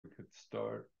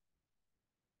start.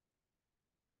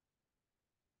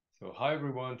 So hi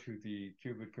everyone to the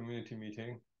KubeVirt community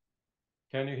meeting.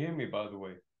 Can you hear me, by the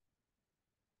way?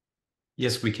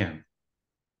 Yes, we can.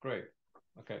 Great.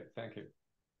 Okay, thank you.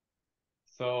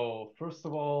 So first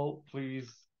of all, please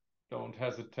don't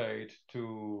hesitate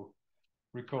to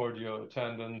record your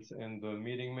attendance in the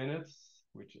meeting minutes,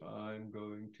 which I'm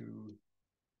going to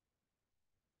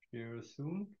share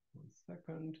soon. 1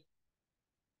 second.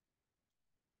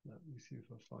 Let me see if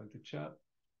I find the chat.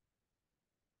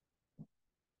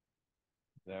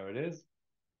 There it is.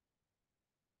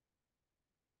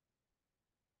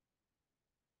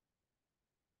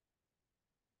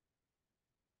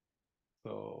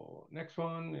 So next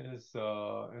one is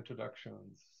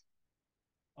introductions.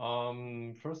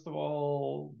 First of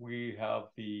all, we have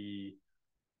the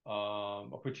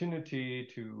opportunity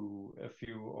to, if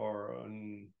you are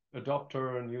an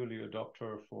adopter, a newly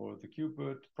adopter for the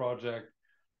KubeVirt project,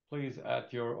 please add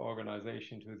your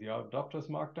organization to the adopters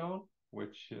markdown,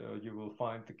 which you will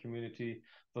find the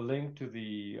link to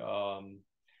the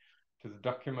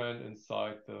document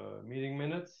inside the meeting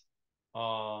minutes.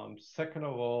 Second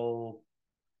of all,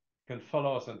 you can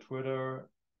follow us on Twitter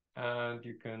and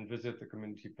you can visit the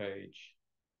community page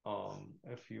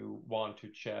if you want to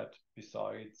chat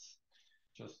besides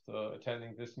just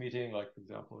attending this meeting, like for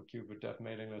example, a KubeVirt dev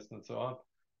mailing list and so on.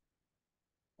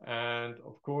 And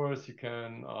of course, you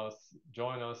can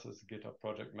join us as a GitHub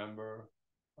project member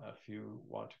if you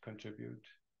want to contribute.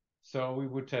 So we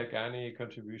would take any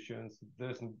contributions.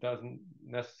 This doesn't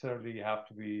necessarily have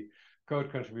to be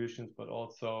code contributions, but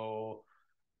also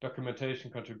documentation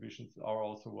contributions are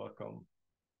also welcome.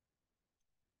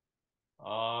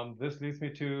 This leads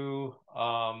me to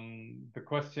the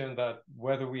question that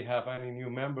whether we have any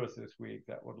new members this week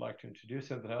that would like to introduce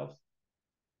themselves.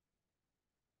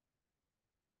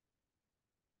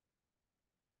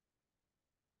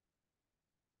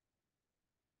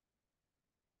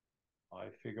 I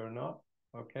figure not.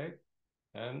 Okay.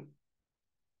 And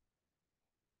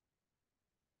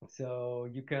so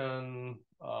you can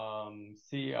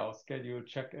see our scheduled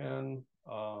check-in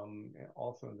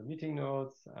also in the meeting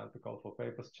notes, and the call for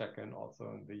papers check-in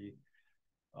also in the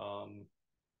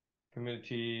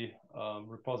community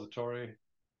repository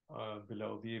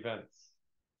below the events.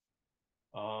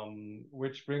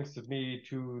 Which brings me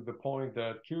to the point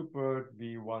that KubeVirt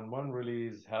v1.1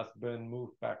 release has been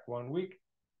moved back 1 week.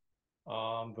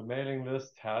 The mailing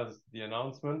list has the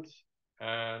announcement,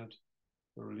 and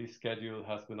the release schedule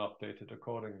has been updated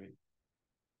accordingly.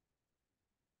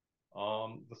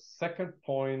 The second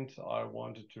point I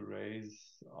wanted to raise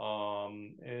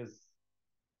is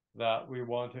that we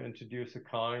want to introduce a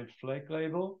kind flake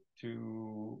label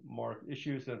to mark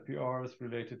issues and PRs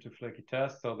related to flaky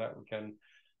tests so that we can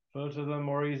filter them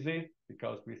more easily,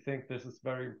 because we think this is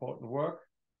very important work,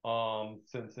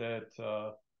 since it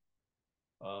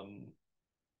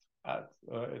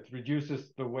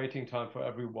reduces the waiting time for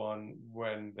everyone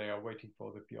when they are waiting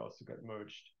for the PRs to get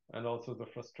merged. And also the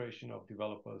frustration of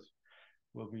developers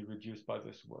will be reduced by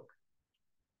this work.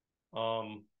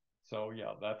 So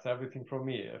yeah, that's everything from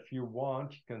me. If you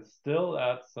want, you can still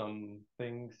add some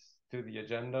things to the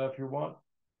agenda if you want.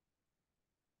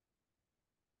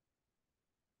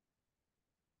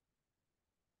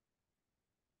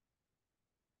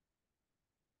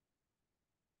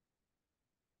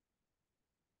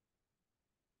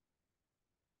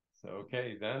 So,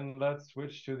 okay, then let's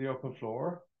switch to the open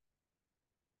floor.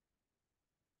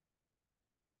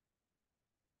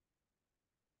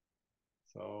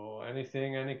 So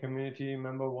anything any community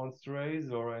member wants to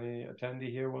raise or any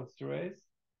attendee here wants to raise?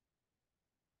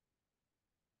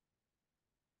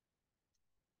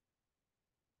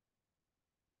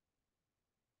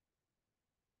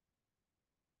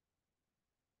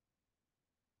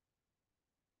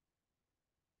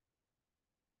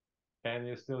 Can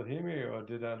you still hear me, or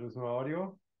did I lose my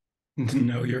audio?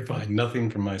 No, you're fine.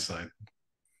 Nothing from my side.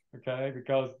 Okay,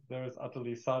 because there is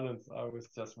utterly silence. I was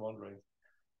just wondering.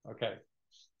 Okay,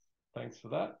 thanks for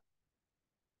that.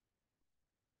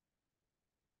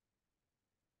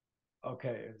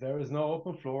 Okay, if there is no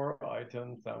open floor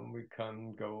items, then we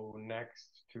can go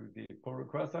next to the pull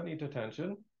requests that need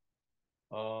attention.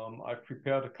 I've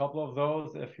prepared a couple of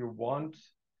those. If you want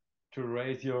to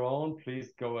raise your own,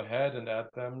 please go ahead and add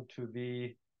them to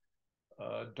the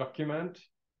document.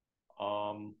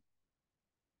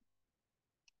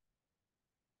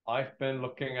 I've been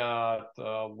looking at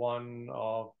one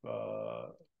of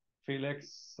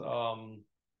Felix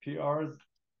PRs.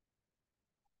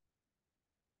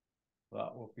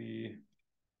 That will be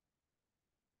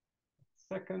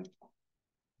second.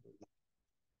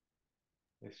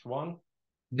 This one.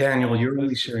 Daniel, you're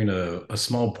only This is sharing a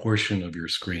small portion of your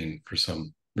screen for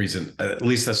some reason. At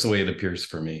least that's the way it appears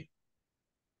for me.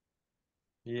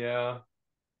 yeah.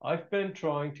 I've been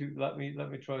trying to let me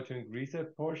try to increase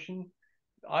that portion.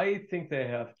 I think they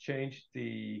have changed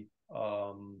the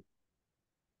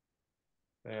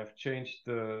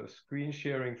screen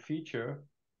sharing feature,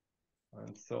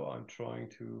 and so I'm trying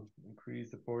to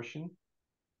increase the portion.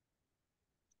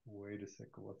 Wait a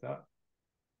second, what's that?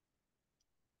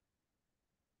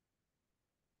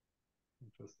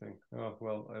 Interesting. Oh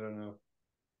well, I don't know.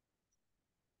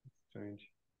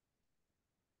 Strange.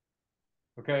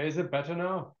 Okay, is it better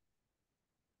now?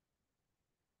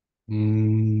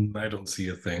 I don't see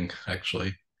a thing,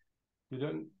 actually. You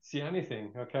don't see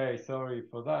anything. Okay, sorry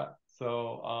for that.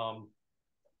 So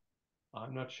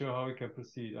I'm not sure how we can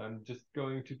proceed. I'm just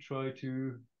going to try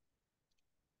to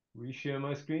reshare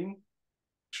my screen.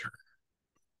 Sure.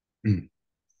 Hmm.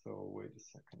 So wait a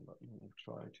second, let me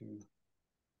try to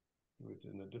do it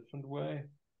in a different way.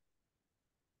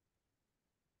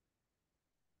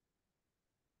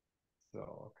 So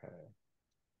okay,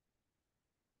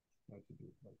 try to do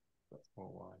it like that for a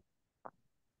while.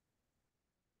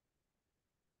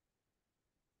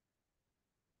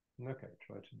 Okay,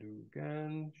 try to do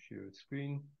again, share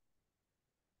screen.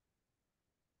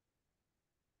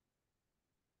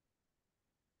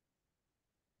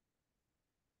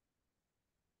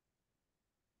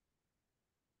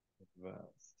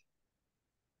 Advanced.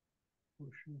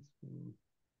 Pushing screen.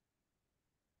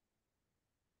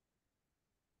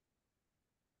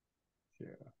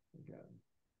 Share again.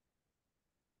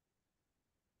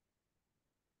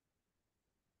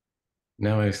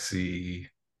 Now I see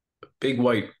a big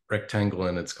white rectangle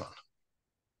and it's gone.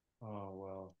 Oh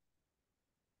well,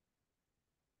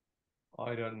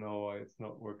 I don't know why it's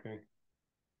not working.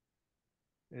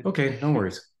 It Okay, no should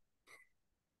worries.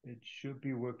 it should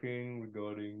be working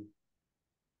regarding.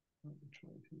 Let me try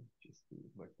to just do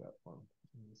it like that one.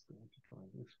 I'm just going to try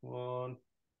this one.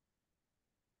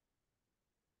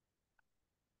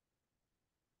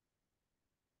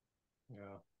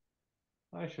 Yeah,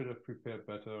 I should have prepared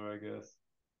better, I guess.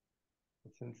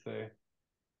 But since they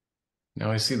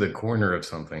Now I see the corner of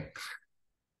something.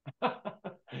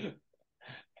 the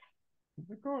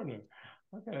corner.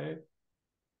 Okay.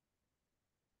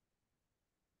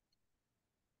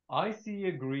 I see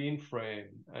a green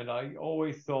frame, and I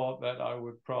always thought that I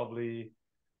would probably,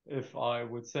 if I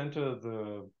would center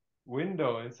the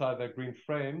window inside that green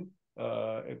frame,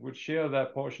 it would share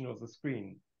that portion of the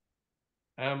screen.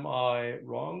 Am I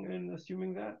wrong in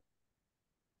assuming that?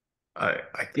 I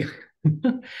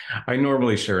I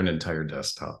normally share an entire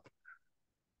desktop.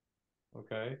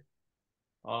 Okay.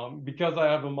 Because I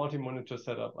have a multi-monitor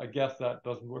setup, I guess that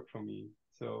doesn't work for me.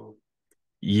 So,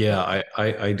 Yeah,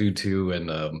 but I do too,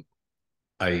 and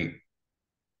I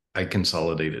I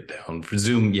consolidate it down. For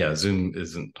Zoom, yeah, Zoom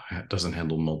isn't doesn't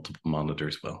handle multiple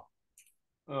monitors well.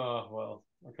 well,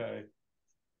 okay.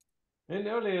 In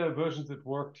earlier versions, it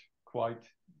worked quite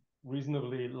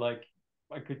reasonably. Like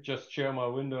I could just share my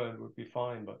window and it would be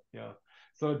fine. But yeah,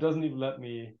 so it doesn't even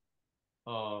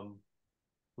um,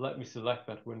 let me select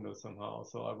that window somehow.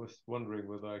 So I was wondering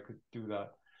whether I could do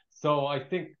that. So I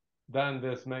think then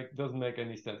this doesn't make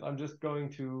any sense. I'm just going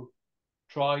to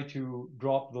try to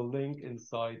drop the link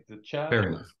inside the chat Fair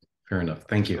enough. Fair enough.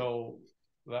 Thank you. so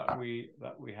that we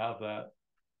have that.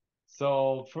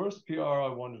 So first PR I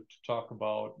wanted to talk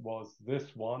about was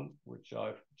this one, which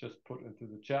I've just put into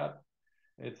the chat.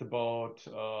 It's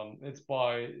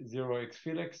by 0x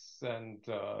Felix, and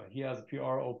he has a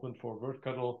PR open for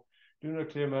VirtCuddle. Do not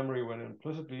clear memory when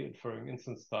implicitly inferring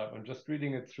instance type. I'm just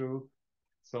reading it through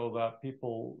so that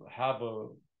people have a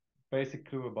basic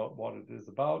clue about what it is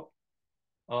about.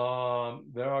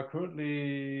 There are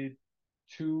currently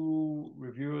 2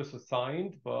 reviewers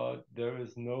assigned, but there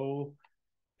is no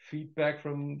feedback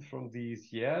from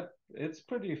these yet. It's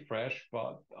pretty fresh,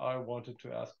 but I wanted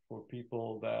to ask for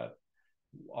people that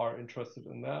are interested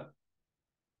in that.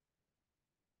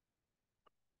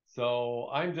 So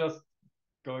I'm just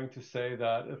going to say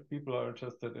that if people are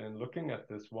interested in looking at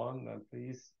this one, then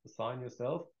please assign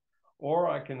yourself, or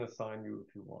I can assign you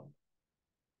if you want.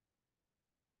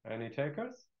 Any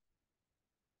takers?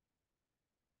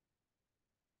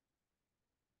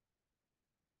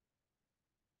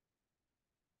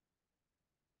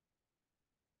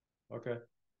 Okay,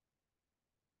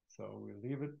 so we'll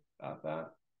leave it at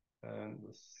that. And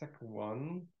the second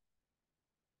one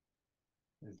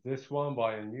is this one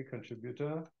by a new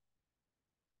contributor.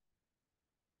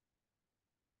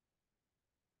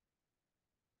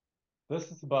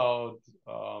 This is about,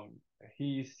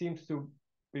 he seems to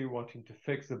be wanting to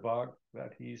fix a bug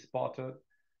that he spotted.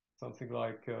 something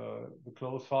like the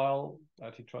close file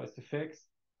that he tries to fix.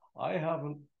 I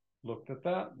haven't looked at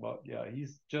that, but yeah,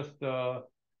 he's just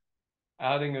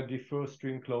adding a defer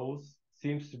string close.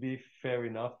 Seems to be fair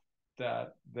enough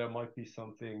that there might be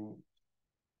something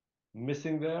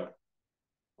missing there.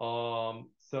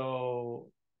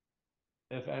 So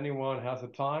if anyone has a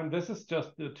time, this is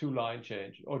just a two-line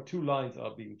change, or two lines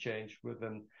are being changed with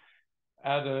an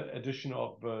addition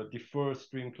of defer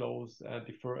string close and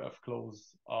defer f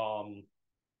close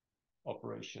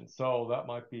operation. So that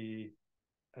might be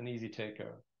an easy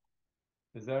taker.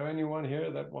 Is there anyone here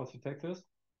that wants to take this?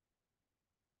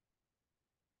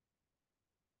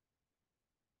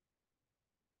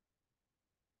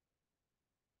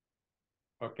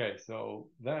 Okay, so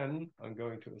then I'm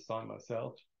going to assign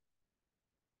myself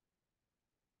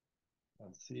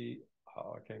and see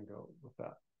how I can go with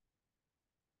that.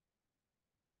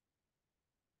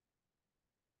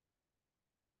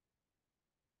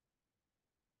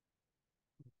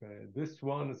 Okay, this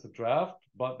one is a draft,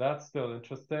 but that's still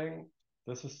interesting.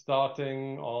 This is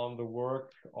starting on the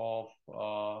work of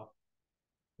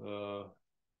the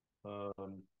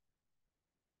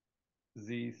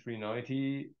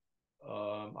Z390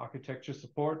 architecture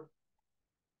support.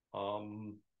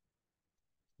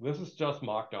 This is just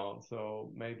Markdown,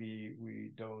 so maybe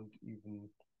we don't even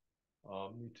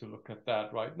need to look at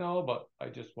that right now, but I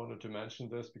just wanted to mention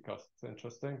this because it's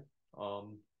interesting,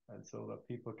 and so that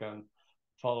people can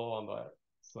follow on that.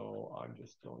 So I'm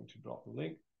just going to drop the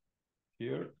link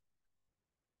here.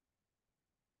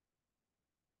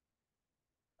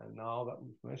 And now that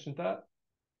we've mentioned that,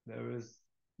 there is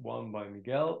one by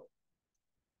Miguel.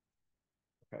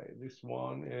 Okay, this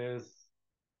one is,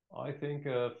 I think,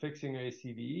 fixing a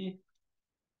CVE.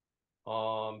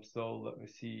 So let me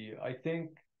see. I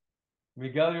think,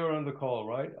 Miguel, you're on the call,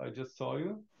 right? I just saw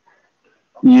you.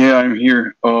 Yeah, I'm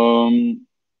here.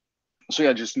 So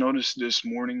yeah, I just noticed this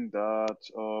morning that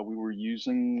we were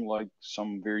using like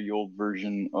some very old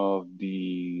version of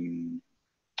the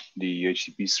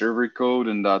HTTP server code,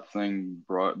 and that thing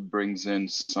brings in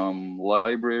some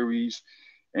libraries,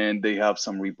 and they have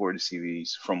some reported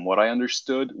CVEs. From what I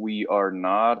understood, we are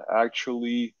not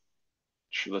actually,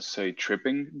 let's say,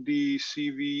 tripping the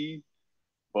CVE,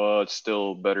 but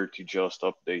still better to just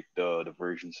update the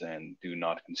versions and do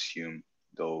not consume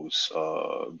those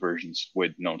versions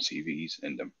with known CVEs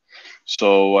in them.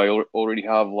 So I already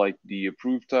have like the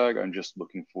approved tag. I'm just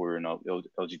looking for an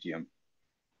LGTM.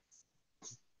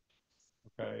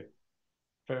 Okay,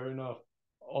 fair enough.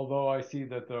 Although I see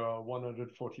that there are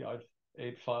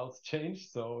 148 files changed,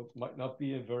 so it might not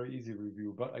be a very easy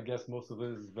review, but I guess most of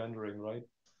it is vendoring, right?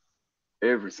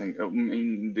 Everything. I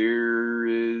mean, there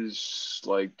is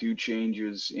like two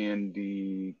changes in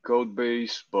the code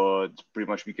base, but pretty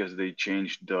much because they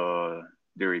changed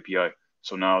their API.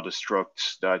 So now the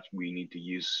structs that we need to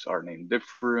use are named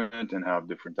different and have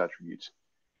different attributes.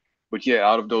 But yeah,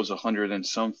 out of those 100 and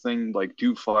something, like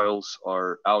two files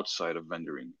are outside of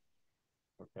vendoring.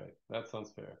 Okay, that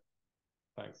sounds fair.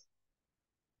 Thanks.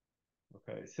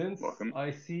 Okay, since Welcome.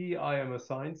 I see I am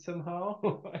assigned somehow,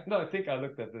 and I think I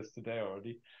looked at this today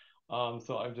already,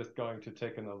 so I'm just going to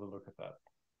take another look at that.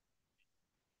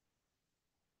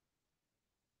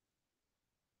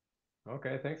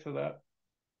 Okay, thanks for that.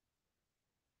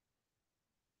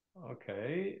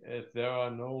 Okay, if there are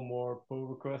no more pull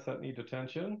requests that need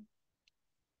attention,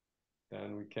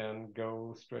 then we can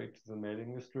go straight to the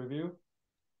mailing list review.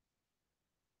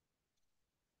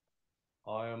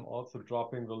 I am also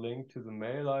dropping the link to the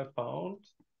mail I found,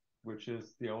 which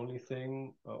is the only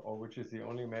thing, or which is the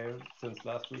only mail since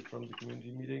last week from the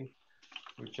community meeting,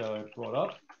 which I brought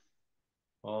up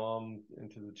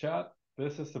into the chat.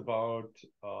 This is about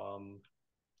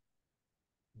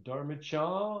Dermot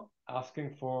Shah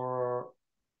asking for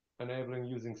enabling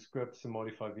using scripts to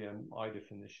modify VMI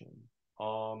definition.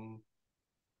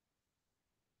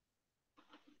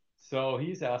 So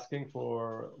he's asking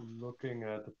for looking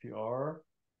at the PR,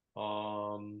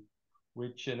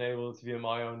 which enables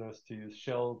VMI owners to use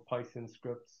shell Python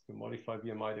scripts to modify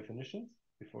VMI definitions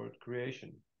before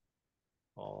creation.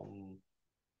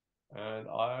 And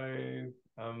I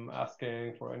am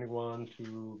asking for anyone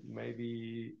to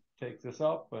maybe take this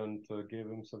up and give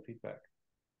him some feedback.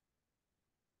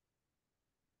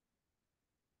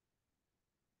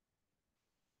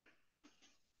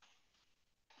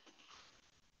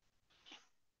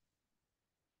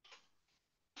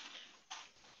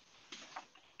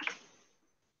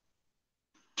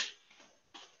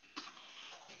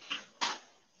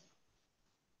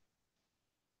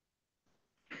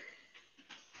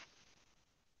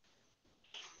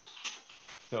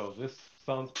 So this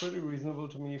sounds pretty reasonable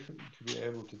to me to be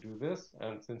able to do this.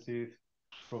 And since he's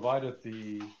provided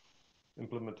the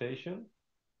implementation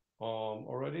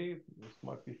already, this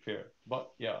might be fair.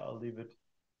 But yeah, I'll leave it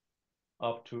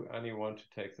up to anyone to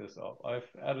take this up. I've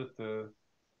added the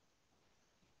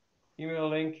email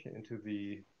link into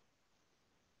the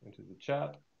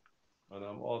chat, and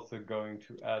I'm also going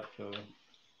to add the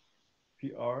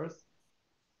PRs.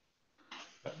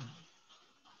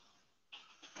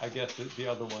 I guess the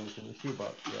other one is an issue,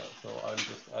 but yeah, so I'm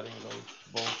just adding those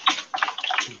both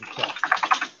to the chat.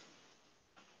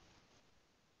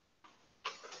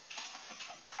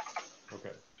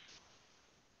 Okay.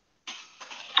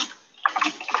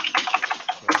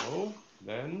 So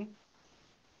then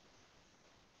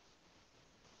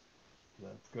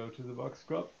let's go to the bug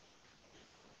scrub.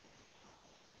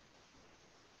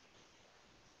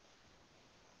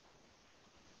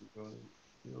 We're going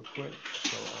real quick.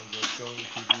 So I'm just going to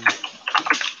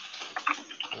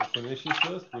the open issues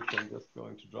list, which I'm just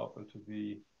going to drop into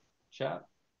the chat.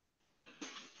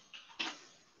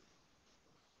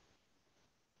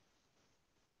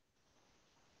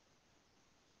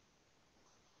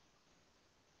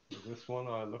 So this one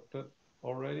I looked at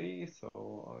already,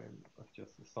 so I've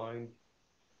just assigned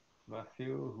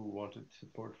Matthew, who wanted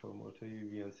support for multi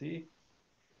VNC.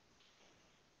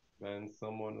 Then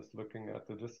someone is looking at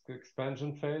the disk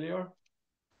expansion failure,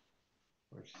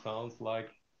 which sounds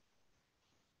like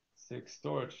 6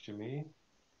 storage to me.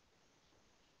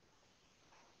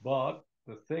 But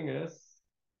the thing is,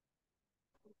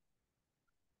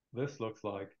 this looks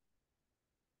like,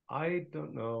 I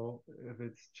don't know if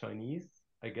it's Chinese.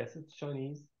 I guess it's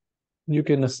Chinese. You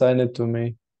can assign it to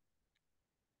me.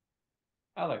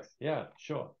 Alex, yeah,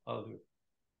 sure, I'll do it.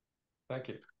 Thank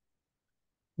you.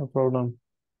 No problem.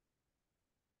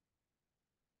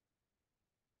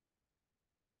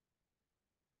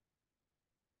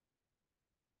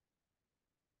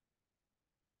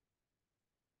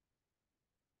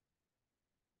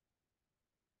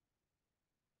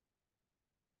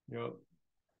 You know,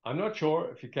 I'm not sure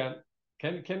if you can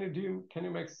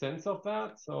you make sense of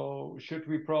that? So should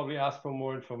we probably ask for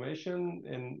more information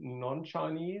in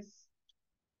non-Chinese?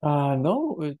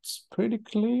 No, it's pretty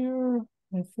clear,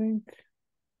 I think.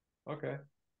 Okay.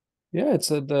 Yeah, it's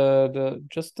the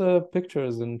just the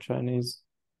pictures in Chinese.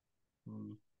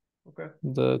 Okay.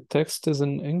 The text is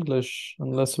in English,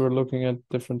 unless we're looking at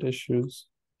different issues.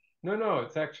 No,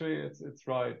 it's actually it's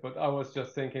right. But I was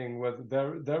just thinking whether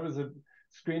there was a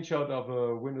screenshot of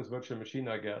a Windows virtual machine,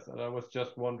 I guess, and I was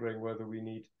just wondering whether we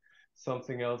need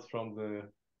something else from the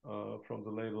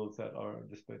labels that are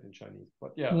displayed in Chinese.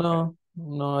 But yeah, okay.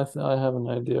 No, I have an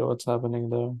idea what's happening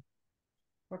there.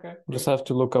 Okay, Just great. have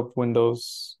to look up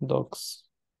Windows docs.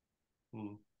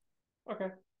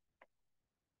 Okay.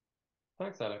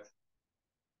 Thanks, Alex.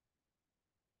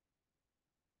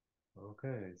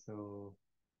 Okay, so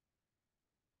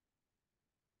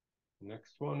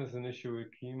next one is an issue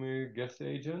with Kimi guest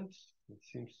agent. It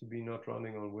seems to be not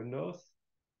running on Windows.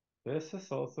 This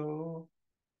is also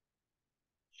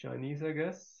Chinese, I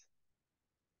guess.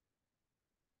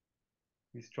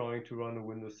 He's trying to run a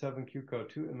Windows 7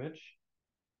 QCOW2 image.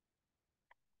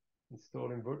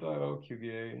 Installing virt.io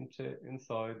QGA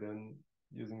inside and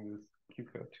using this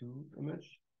QCOW2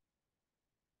 image.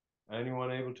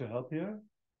 Anyone able to help here?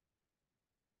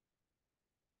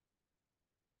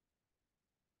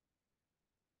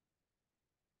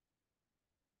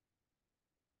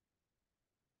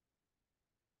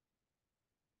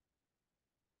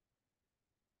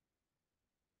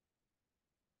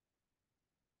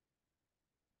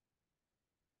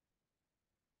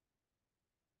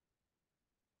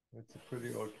 It's a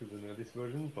pretty old Kubernetes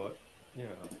version, but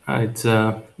yeah.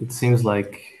 It seems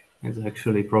like it's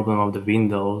actually a problem of the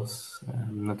Windows.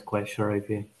 I'm not quite sure if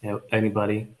you have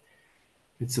anybody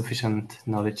with sufficient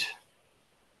knowledge.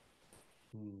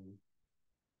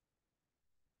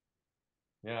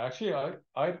 Yeah, actually,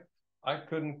 I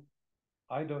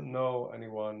don't know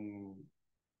anyone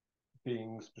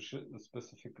being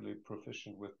specifically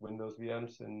proficient with Windows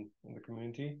VMs in the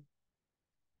community.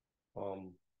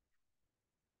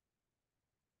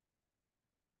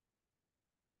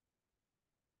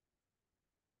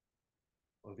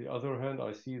 On the other hand,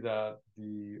 I see that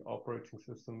the operating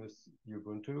system is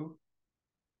Ubuntu.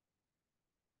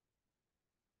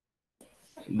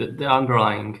 The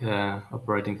underlying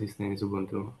operating system is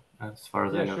Ubuntu, as far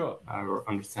as I know, Sure.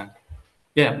 I understand.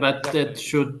 Yeah, but exactly.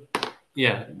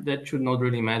 that should not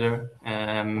really matter.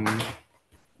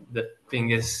 The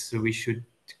thing is, we should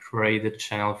create a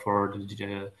channel for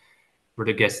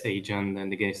the guest agent,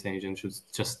 and the guest agent should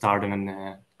just start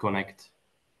and connect.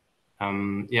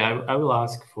 Yeah, I will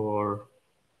ask for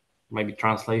maybe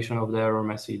translation of the error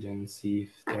message and see if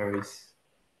there is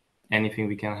anything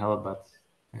we can help. But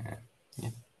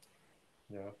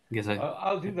yeah, I guess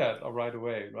I'll do that right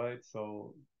away, right?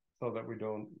 So that we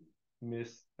don't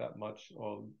miss that much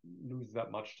or lose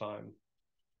that much time.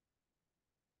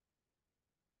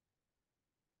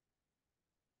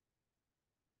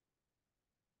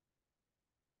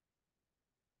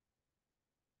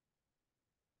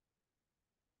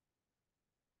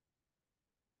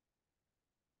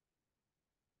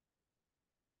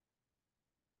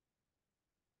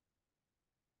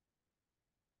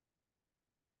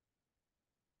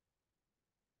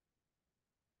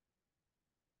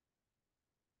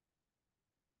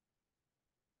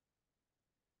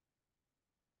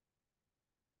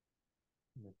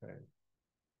 Okay.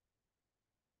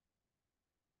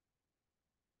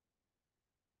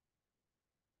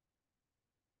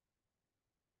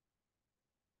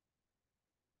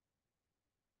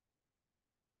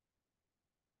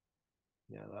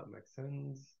 Yeah, that makes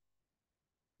sense.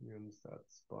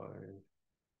 That's by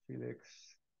Felix.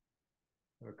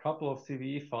 A couple of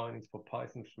CVE findings for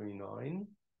Python 3.9.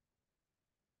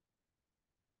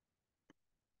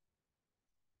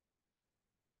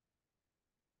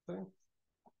 Thanks.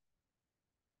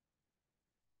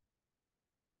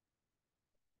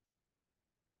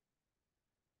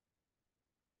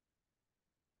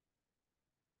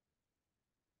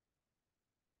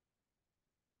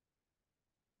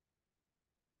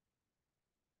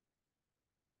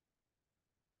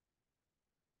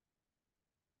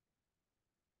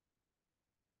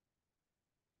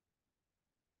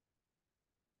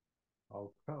 How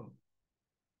come?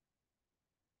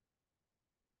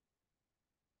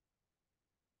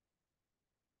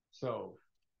 So,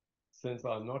 since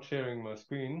I'm not sharing my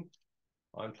screen,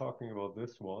 I'm talking about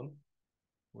this one,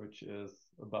 which is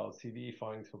about CVE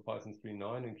findings for Python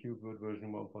 3.9 and KubeVirt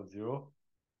version 1.0,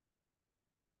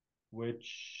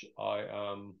 which I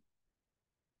am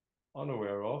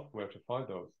unaware of where to find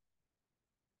those.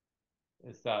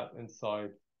 Is that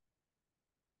inside?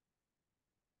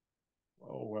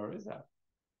 Oh, where is that?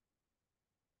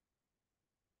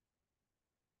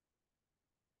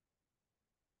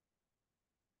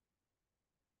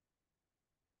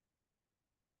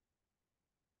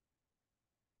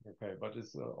 Okay, but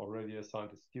it's already assigned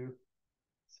to Stu,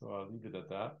 so I'll leave it at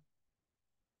that.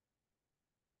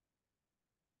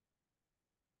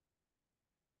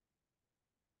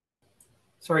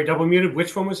 Sorry, double muted.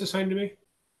 Which one was assigned to me?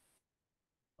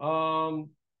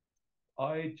 I'm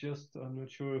not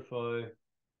sure if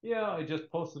I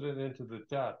just posted it into the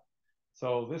chat.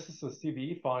 So this is the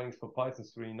CVE findings for Python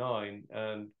 3.9,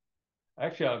 and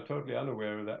actually I'm totally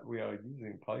unaware that we are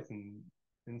using Python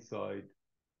inside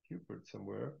KubeVirt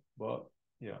somewhere, but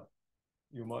yeah,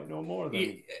 you might know more than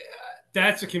me.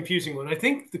 That's a confusing one. I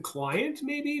think the client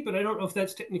maybe, but I don't know if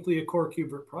that's technically a core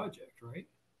KubeVirt project, right?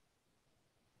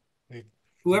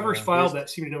 Whoever filed that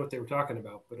seemed to know what they were talking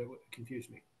about, but it confused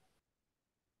me.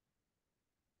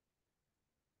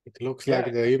 It looks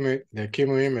like the image, the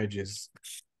QEMU images.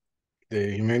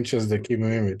 He mentions the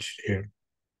QEMU image here.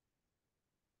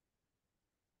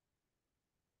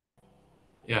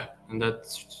 yeah, and that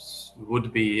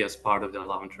would be as part of the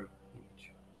launcher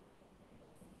image.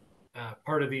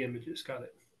 Part of the images, got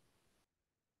it.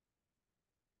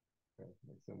 Okay,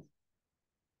 makes sense.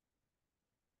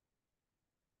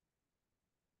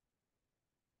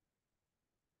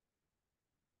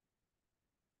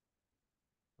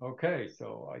 Okay,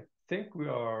 so I think we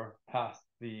are past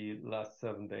the last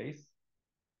 7 days.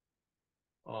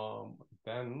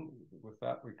 Then with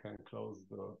that we can close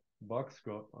the bug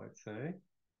scope, I'd say.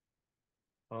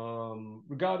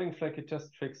 Regarding flaky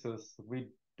test fixes, we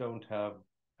don't have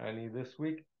any this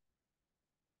week.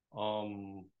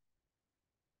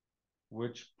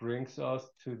 Which brings us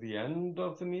to the end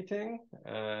of the meeting,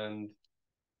 and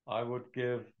I would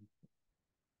give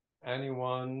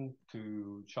anyone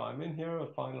to chime in here a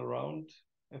final round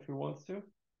if they want to.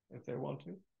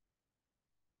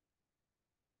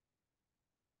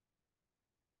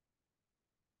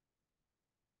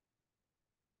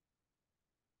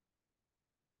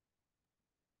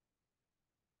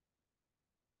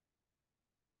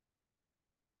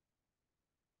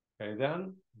 Okay,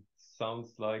 then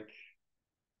sounds like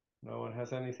no one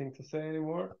has anything to say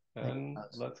anymore, and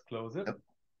let's close it.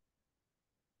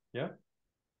 Yeah.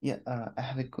 Yeah, I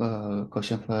have a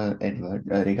question for Edward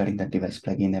regarding the device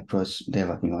plugin approach they're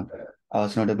working on. I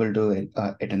was not able to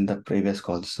attend the previous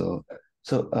call, so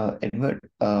Edward,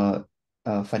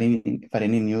 for any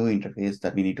new interface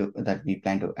that we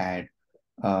plan to add,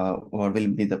 what will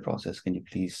be the process? Can you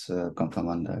please confirm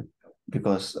on that?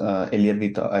 Because earlier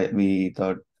we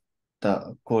thought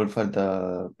the code for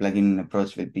the plugin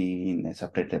approach will be in a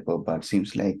separate repo, but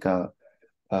seems like for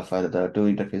the two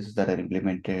interfaces that are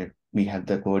implemented, we have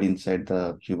the code inside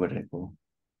the KubeVirt repo.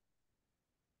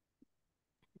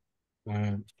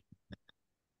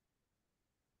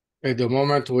 At the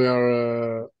moment, we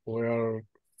are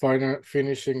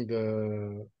finishing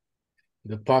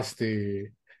the pasty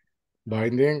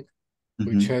binding,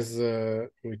 which has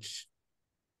which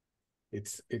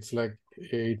it's like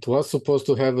it was supposed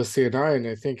to have a CNI, and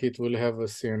I think it will have a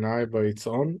CNI by its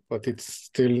own, but it's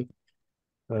still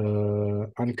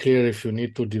unclear if you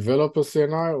need to develop a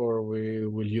CNI or we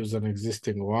will use an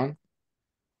existing one.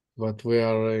 But we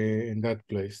are in that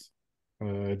place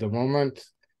at the moment.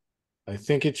 I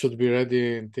think it should be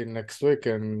ready until next week,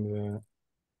 and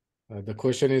the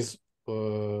question is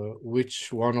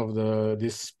which one of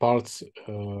these parts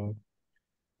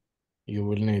you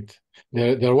will need.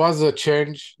 There was a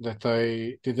change that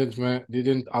I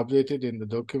didn't update it in the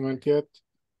document yet,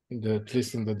 at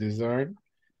least in the design,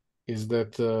 is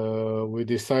that we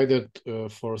decided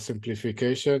for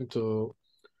simplification to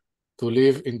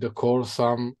leave in the core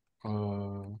some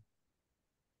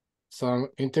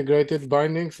integrated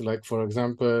bindings, like for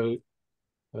example,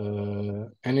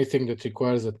 anything that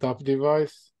requires a tap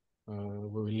device, we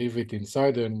will leave it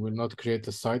inside and will not create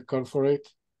a sidecar for it.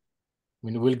 I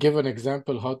mean, we'll give an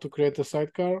example how to create a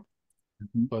sidecar,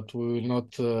 but we will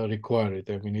not require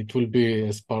it. I mean, it will be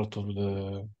as part of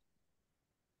the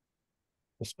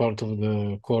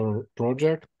core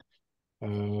project.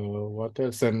 What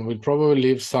else? And we'll probably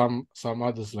leave some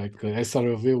others, like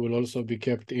SROV will also be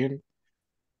kept in.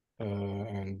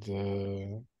 And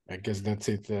I guess that's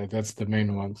it. That's the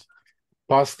main ones.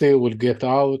 Pasty will get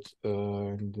out,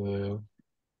 and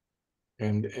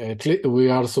at least we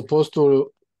are supposed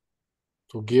to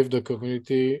give the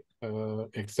community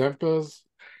examples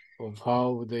of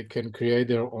how they can create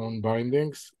their own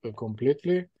bindings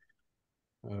completely.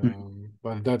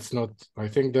 But that's not. I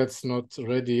think that's not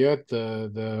ready yet.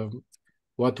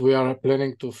 What we are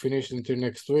planning to finish until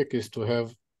next week is to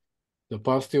have the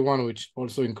pasty one, which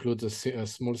also includes a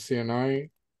small CNI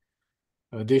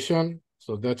addition.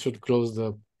 So that should close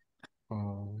the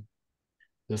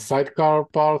sidecar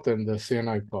part and the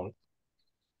CNI part.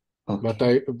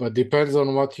 Okay. But depends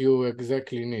on what you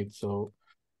exactly need. So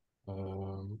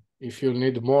if you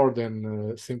need more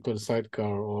than a simple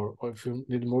sidecar, or if you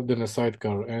need more than a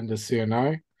sidecar and a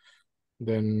CNI,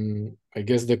 then I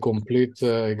guess the complete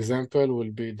example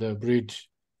will be the bridge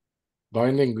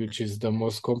binding, which is the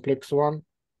most complex one.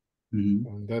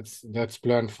 And that's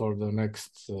planned for the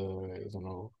next I don't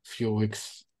know, few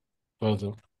weeks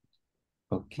further.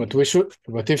 Okay.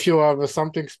 But if you have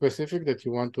something specific that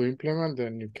you want to implement,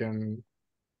 then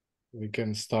we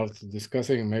can start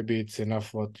discussing. Maybe it's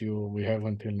enough what we have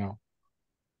until now.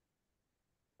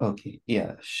 Okay.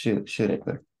 Yeah. Sure,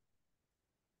 Edward.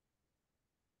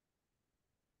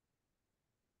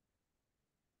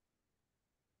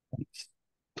 Thanks.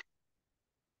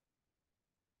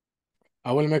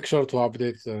 I will make sure to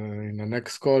update in the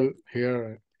next call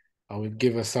here. I will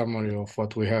give a summary of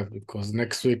what we have, because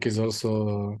next week is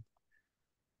also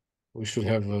we should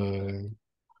have what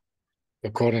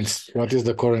is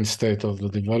the current state of the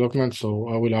development. So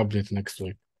I will update next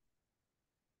week.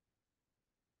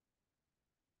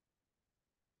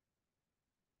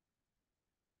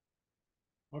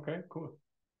 Okay, cool.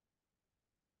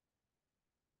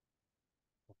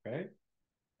 Okay.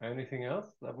 Anything else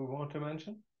that we want to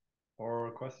mention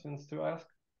or questions to ask?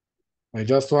 I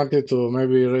just wanted to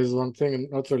maybe raise one thing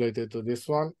not related to this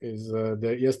one, is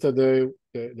that yesterday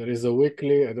there is a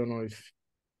weekly, I don't know if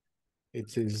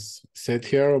it is said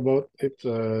here about it,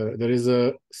 there is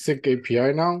a SIG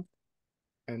API now,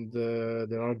 and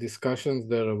there are discussions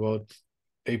there about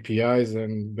APIs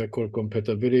and backward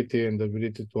compatibility and the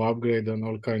ability to upgrade and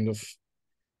all kind of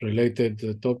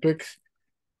related topics.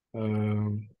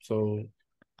 So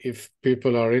if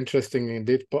people are interested in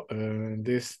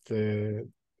this,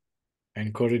 I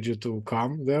encourage you to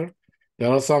come there. There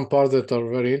are some parts that are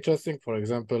very interesting. For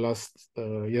example,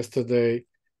 yesterday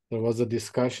there was a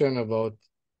discussion about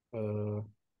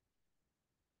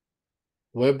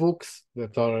webhooks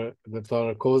that are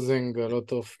causing a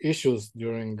lot of issues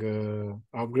during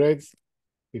upgrades,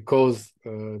 because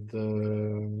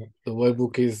the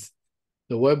webhooks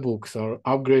are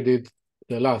upgraded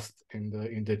the last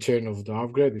in the chain of the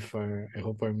upgrade. I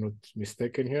hope I'm not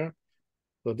mistaken here.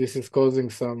 So this is causing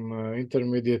some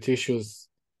intermediate issues,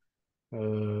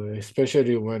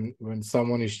 especially when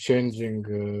someone is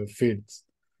changing fields.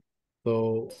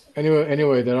 So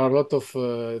anyway, there are a lot of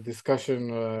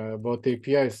discussion about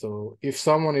APIs. So if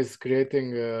someone is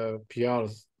creating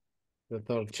PRs that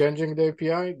are changing the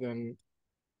API, then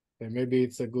maybe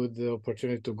it's a good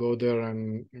opportunity to go there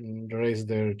and raise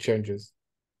their changes.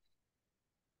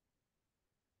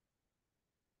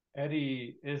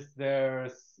 Eddie, is there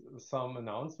some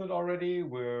announcement already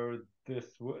where this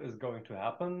is going to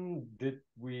happen? Did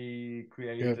we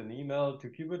create an email to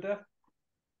KubeVirt?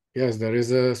 Yes, there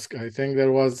is I think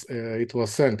there was, it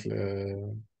was sent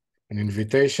an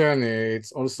invitation.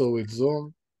 It's also with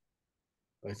Zoom.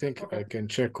 I think I can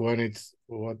check when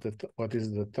what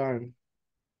is the time.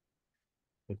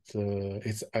 But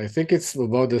I think it's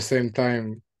about the same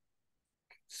time.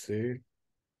 Let's see.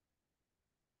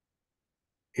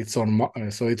 It's on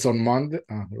so it's on Monday.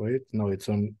 Right? No, it's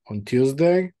on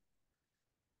Tuesday.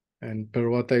 And per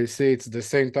what I see, it's the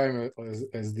same time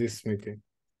as this meeting.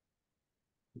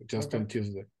 Just on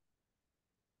Tuesday.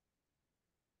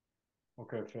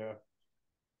 Okay, fair.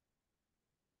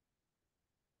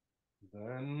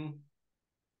 Then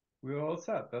we're all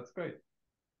set. That's great.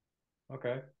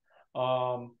 Okay.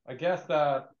 I guess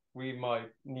that we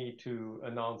might need to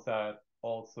announce that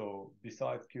also,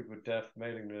 besides KubeVirt Dev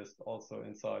mailing list, also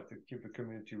inside the KubeVirt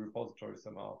community repository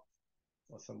somehow,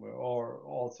 or somewhere, or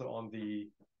also on the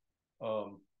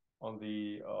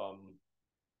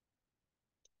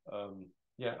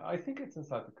yeah, I think it's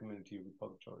inside the community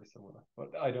repository somewhere,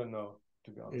 but I don't know,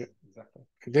 to be honest, exactly.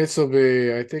 It needs to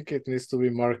be, I think it needs to be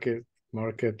market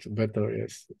better,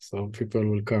 yes, so people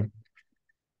will come.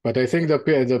 But I think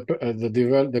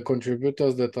the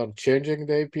contributors that are changing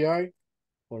the API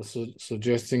or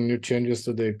suggesting new changes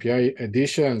to the API,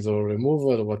 additions or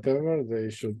removal, whatever, they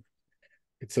should.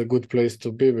 It's a good place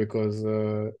to be because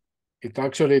it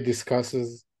actually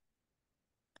discusses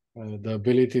the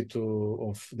ability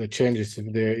of the changes,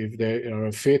 if they are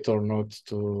a fit or not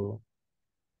to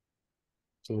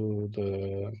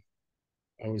the,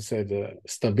 I would say, the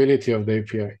stability of the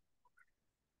API.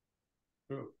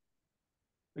 True.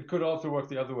 It could also work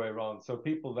the other way around. So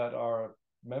people that are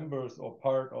members or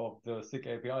part of the SIG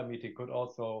API meeting could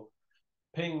also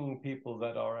ping people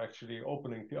that are actually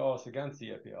opening PRs against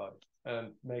the API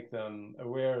and make them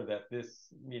aware that this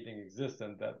meeting exists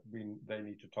and that they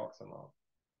need to talk somehow.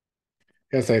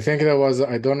 Yes, I think there was,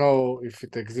 I don't know if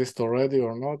it exists already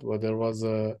or not, but there was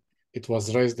it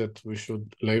was raised that we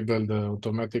should label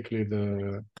automatically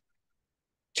the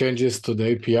changes to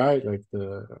the API, like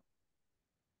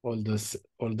all the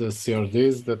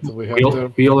CRDs that we have there.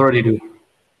 We already do.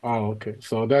 Oh, okay.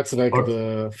 So that's like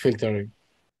the filtering.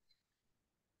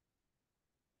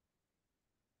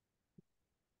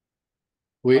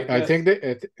 I think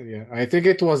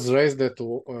it was raised that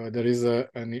there is a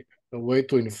way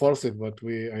to enforce it, but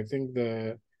I think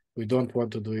we don't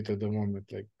want to do it at the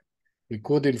moment. Like we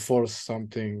could enforce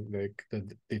something like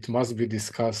that. It must be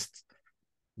discussed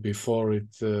before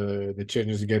the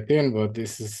changes get in, but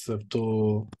this is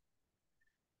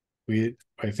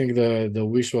I think the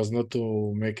wish was not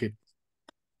to make it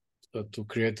to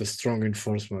create a strong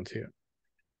enforcement here.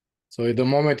 So at the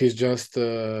moment it's just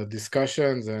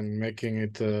discussions and making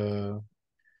it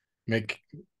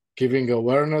giving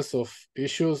awareness of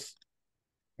issues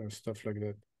and stuff like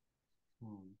that.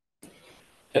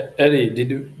 Eddie,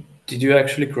 did you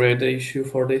actually create the issue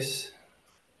for this?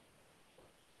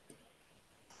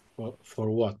 For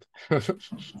what?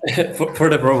 for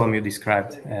the problem you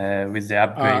described, with the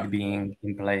upgrade being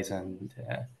in place and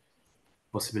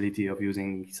possibility of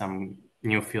using some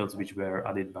new fields which were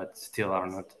added but still are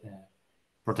not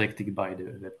protected by the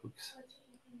webhooks.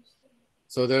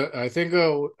 So I think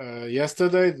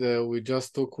yesterday we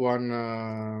just took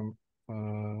one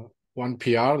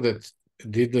PR that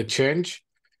did the change,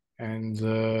 and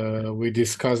we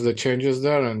discussed the changes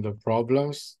there and the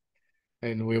problems.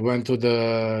 And we went to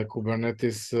the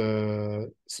Kubernetes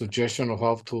suggestion of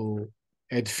how to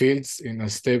add fields in a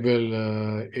stable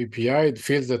API,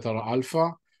 fields that are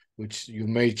alpha, which you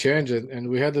may change. And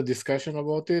we had a discussion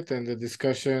about it, and the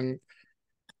discussion,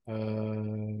 I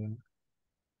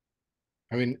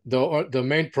mean, the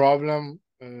main problem,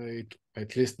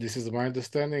 at least this is my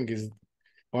understanding, is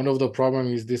one of the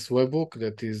problems is this webhook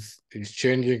that is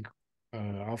changing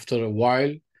after a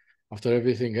while, after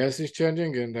everything else is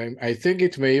changing, and I think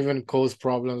it may even cause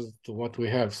problems to what we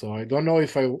have. So I don't know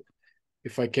if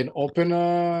I can open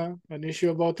an issue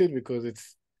about it because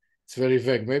it's very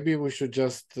vague. Maybe we should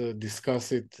just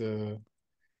discuss it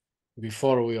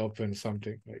before we open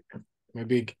something. Like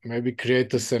maybe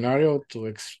create a scenario to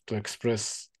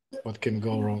express what can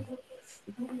go wrong.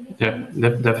 Yeah,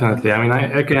 definitely. I mean,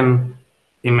 I can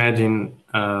imagine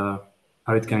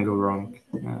how it can go wrong.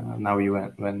 Now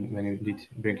when you did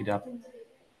bring it up.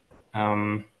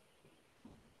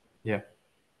 Yeah.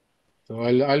 So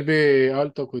I'll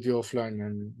talk with you offline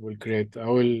and we'll create. I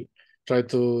will try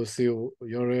to see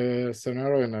your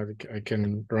scenario and I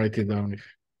can write it down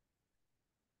if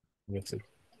that's it.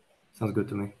 Sounds good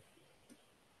to me.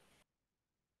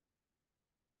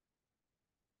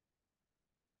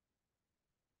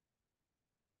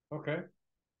 Okay.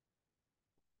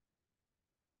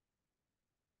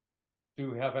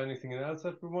 Do we have anything else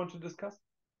that we want to discuss?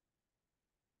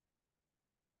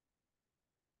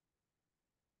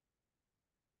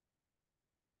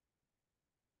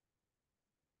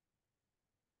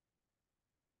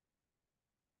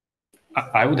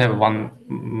 I would have one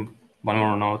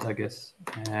more note, I guess.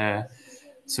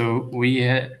 So we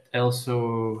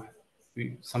also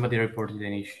somebody reported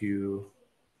an issue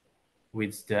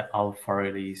with the alpha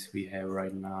release we have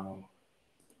right now.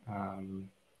 Let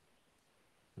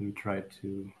me try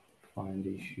to find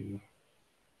the issue.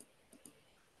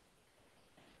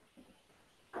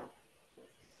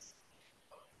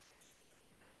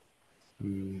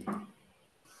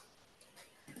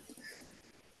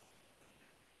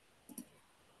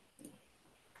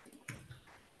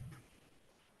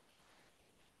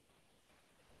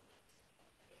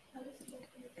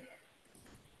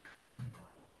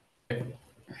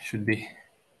 Should be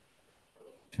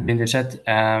in the chat.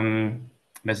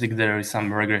 Basically, there is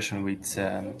some regression with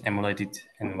emulated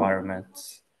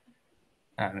environments.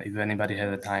 If anybody has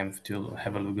the time to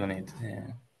have a look on it,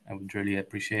 I would really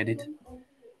appreciate it.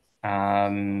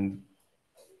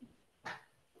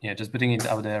 Yeah, just putting it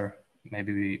out there.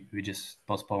 Maybe we just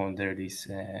postpone the release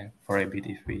for a bit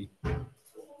if we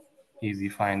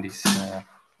find this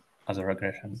as a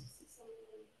regression.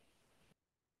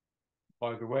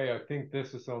 By the way, I think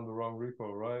this is on the wrong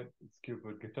repo, right? It's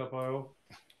KubeVirt GitHub.io.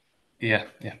 Yeah.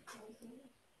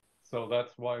 So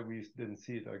that's why we didn't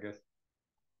see it, I guess.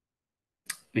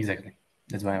 Exactly.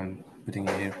 That's why I'm putting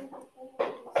it here.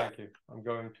 Thank you. I'm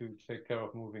going to take care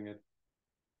of moving it.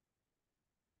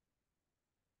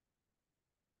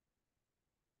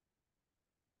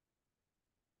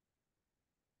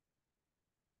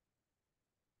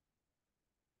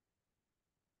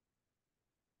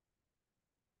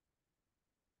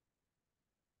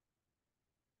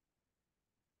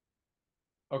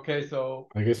 Okay, so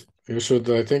I guess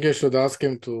I think you should ask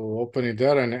him to open it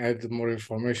there and add more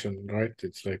information, right?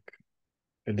 It's like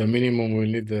at the minimum we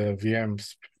need the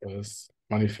VMs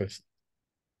manifest.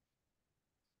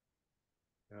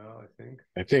 yeah,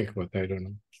 I think, but I don't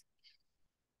know.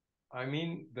 I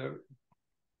mean,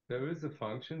 there is a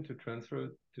function to transfer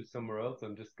it to somewhere else.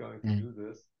 I'm just going to do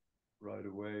this right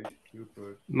away to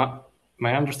KubeVirt.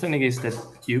 My understanding is that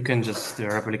you can just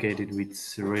replicate it with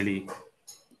really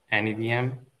any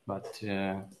VM, but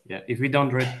yeah, if we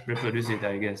don't reproduce it,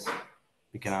 I guess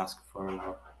we can ask for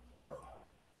more.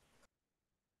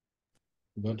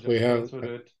 Don't we have?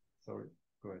 Transferred it. Sorry,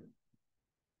 go ahead.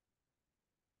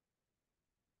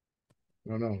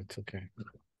 No, it's okay.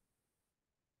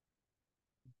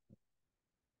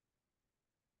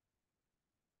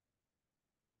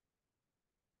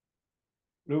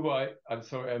 Lubo, I'm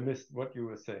sorry, I missed what you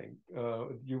were saying.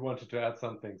 You wanted to add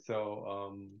something,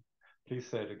 so please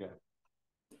say it again.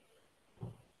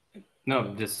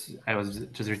 No, I was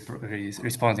just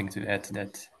responding to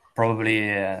that probably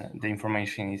the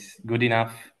information is good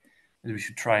enough. We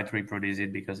should try to reproduce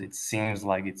it because it seems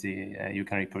like it's you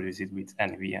can reproduce it with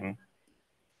any VM.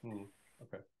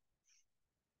 Okay.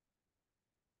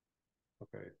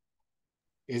 Okay.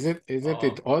 Isn't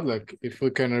it odd? Like if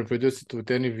we can reproduce it with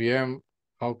any VM,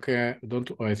 how can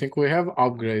I think we have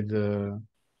upgrade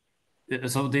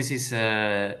So this is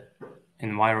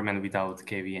environment without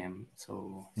KVM.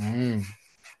 So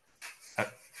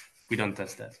we don't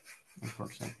test that,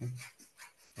 unfortunately.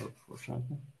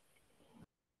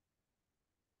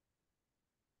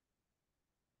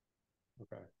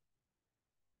 Okay.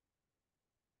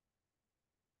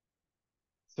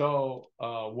 So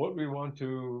would we want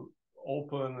to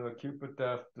open a KubeVirt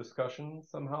dev discussion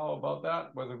somehow about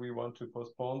that? Whether we want to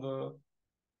postpone the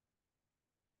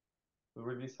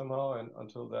release somehow and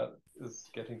until that is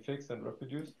getting fixed and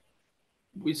reproduced?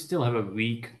 We still have a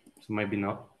week, so maybe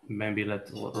not. Maybe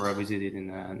let's revisit it in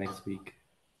next week.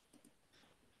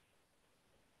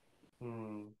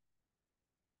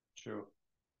 Sure.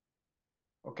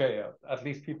 Okay, at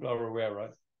least people are aware,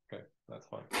 right? Okay, that's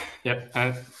fine. Yeah,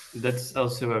 and that's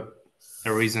also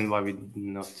a reason why we're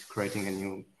not creating a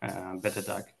new beta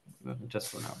tag just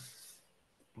for now.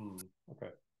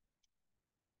 Okay.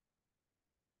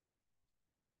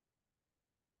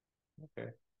 Okay.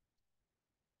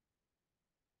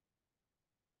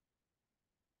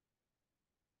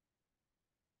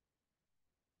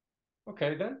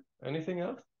 Okay then. Anything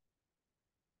else?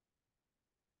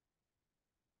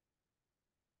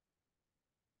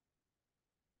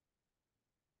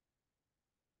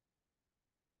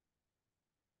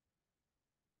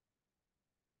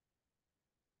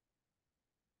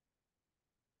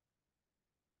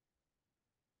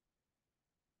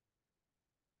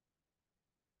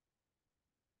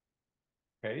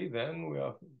 Okay, then we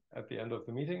are at the end of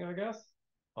the meeting, I guess.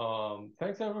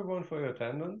 Thanks everyone for your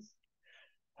attendance.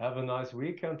 Have a nice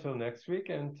week until next week,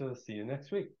 and see you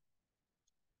next week.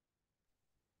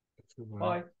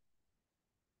 Bye.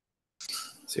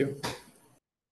 See you.